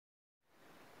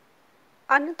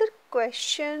Another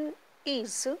question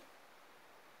is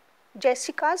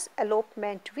Jessica's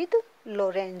elopement with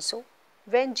Lorenzo.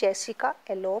 When Jessica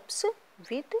elopes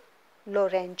with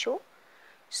Lorenzo,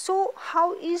 so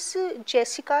how is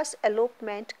Jessica's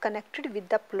elopement connected with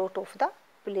the plot of the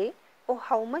play, or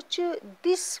how much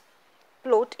this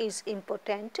plot is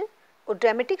important or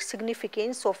dramatic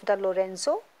significance of the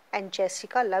Lorenzo and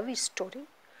Jessica love story?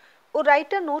 Or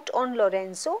write a note on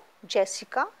Lorenzo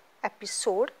Jessica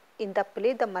episode in the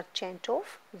play The Merchant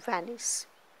of Venice.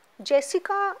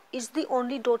 Jessica is the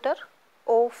only daughter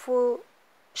of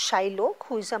Shylock,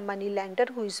 who is a moneylender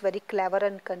who is very clever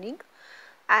and cunning,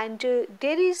 and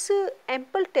there is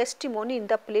ample testimony in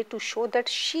the play to show that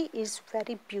she is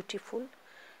very beautiful.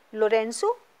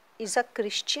 Lorenzo is a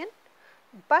Christian,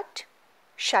 but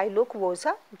Shylock was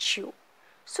a Jew.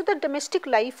 So the domestic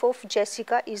life of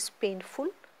Jessica is painful.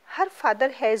 Her father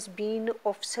has been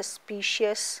of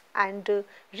suspicious and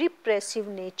repressive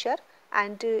nature,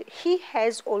 and he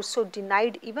has also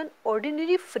denied even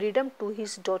ordinary freedom to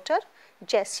his daughter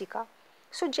Jessica.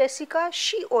 So Jessica,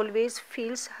 she always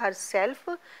feels herself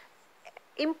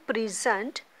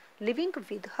imprisoned living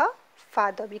with her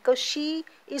father, because she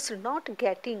is not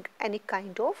getting any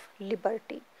kind of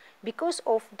liberty because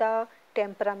of the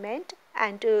temperament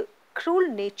and cruel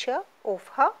nature of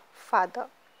her father.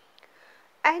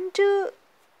 And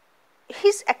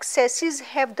his excesses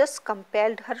have thus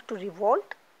compelled her to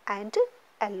revolt and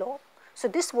elope. So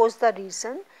this was the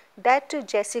reason that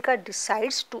Jessica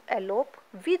decides to elope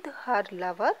with her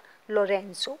lover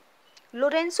Lorenzo.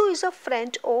 Lorenzo is a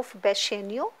friend of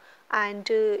Bassanio, and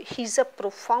he is a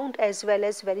profound as well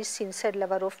as very sincere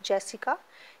lover of Jessica.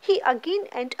 He again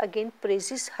and again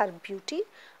praises her beauty.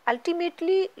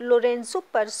 Ultimately, Lorenzo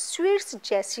persuades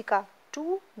Jessica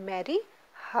to marry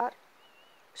her.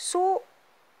 So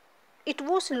it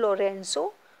was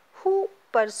Lorenzo who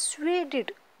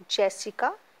persuaded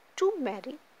Jessica to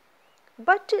marry,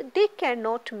 but they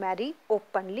cannot marry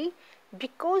openly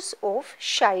because of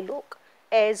Shylock,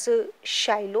 as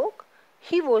Shylock,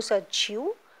 he was a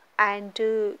Jew and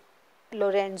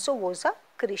Lorenzo was a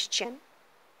Christian.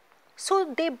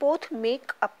 So they both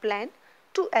make a plan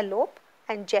to elope,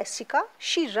 and Jessica,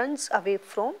 she runs away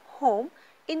from home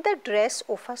in the dress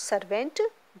of a servant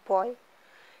boy.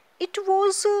 It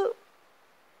was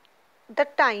the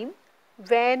time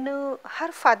when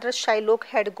her father Shylock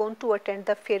had gone to attend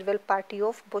the farewell party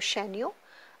of Bassanio,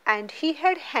 and he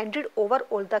had handed over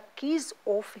all the keys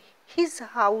of his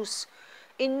house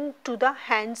into the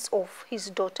hands of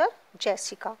his daughter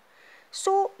Jessica.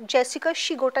 So Jessica,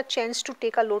 she got a chance to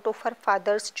take a lot of her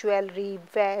father's jewelry,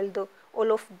 wealth,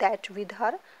 all of that with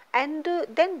her, and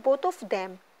then both of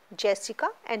them, Jessica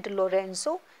and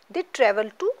Lorenzo, they travel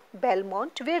to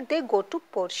Belmont, where they go to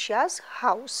Portia's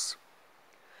house.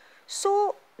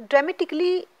 So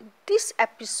dramatically, this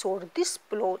episode, this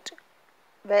plot,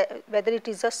 whether it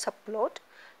is a subplot,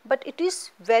 but it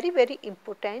is very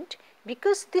important,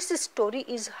 because this story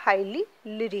is highly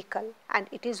lyrical and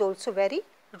it is also very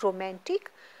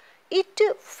romantic. It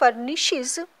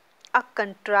furnishes a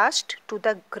contrast to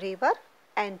the graver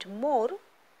and more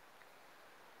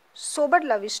sober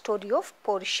love story of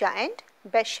Portia and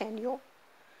Bassanio.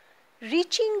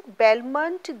 Reaching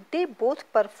Belmont, they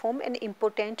both perform an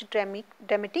important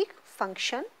dramatic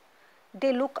function.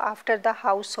 They look after the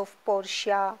house of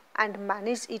Portia and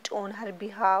manage it on her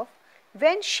behalf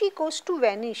when she goes to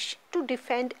Venice to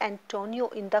defend Antonio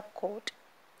in the court.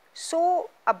 So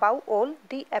above all,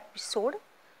 the episode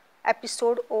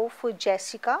of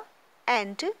Jessica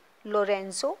and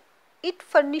Lorenzo, it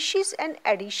furnishes an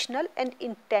additional and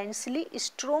intensely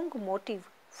strong motive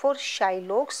for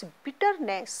Shylock's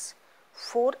bitterness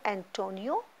for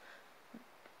Antonio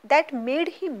that made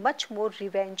him much more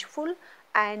revengeful,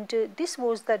 and this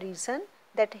was the reason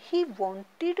that he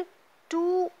wanted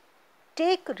to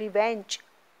take revenge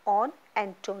on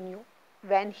Antonio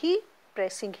when he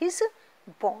pressing his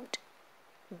bond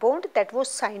that was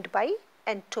signed by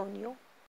Antonio.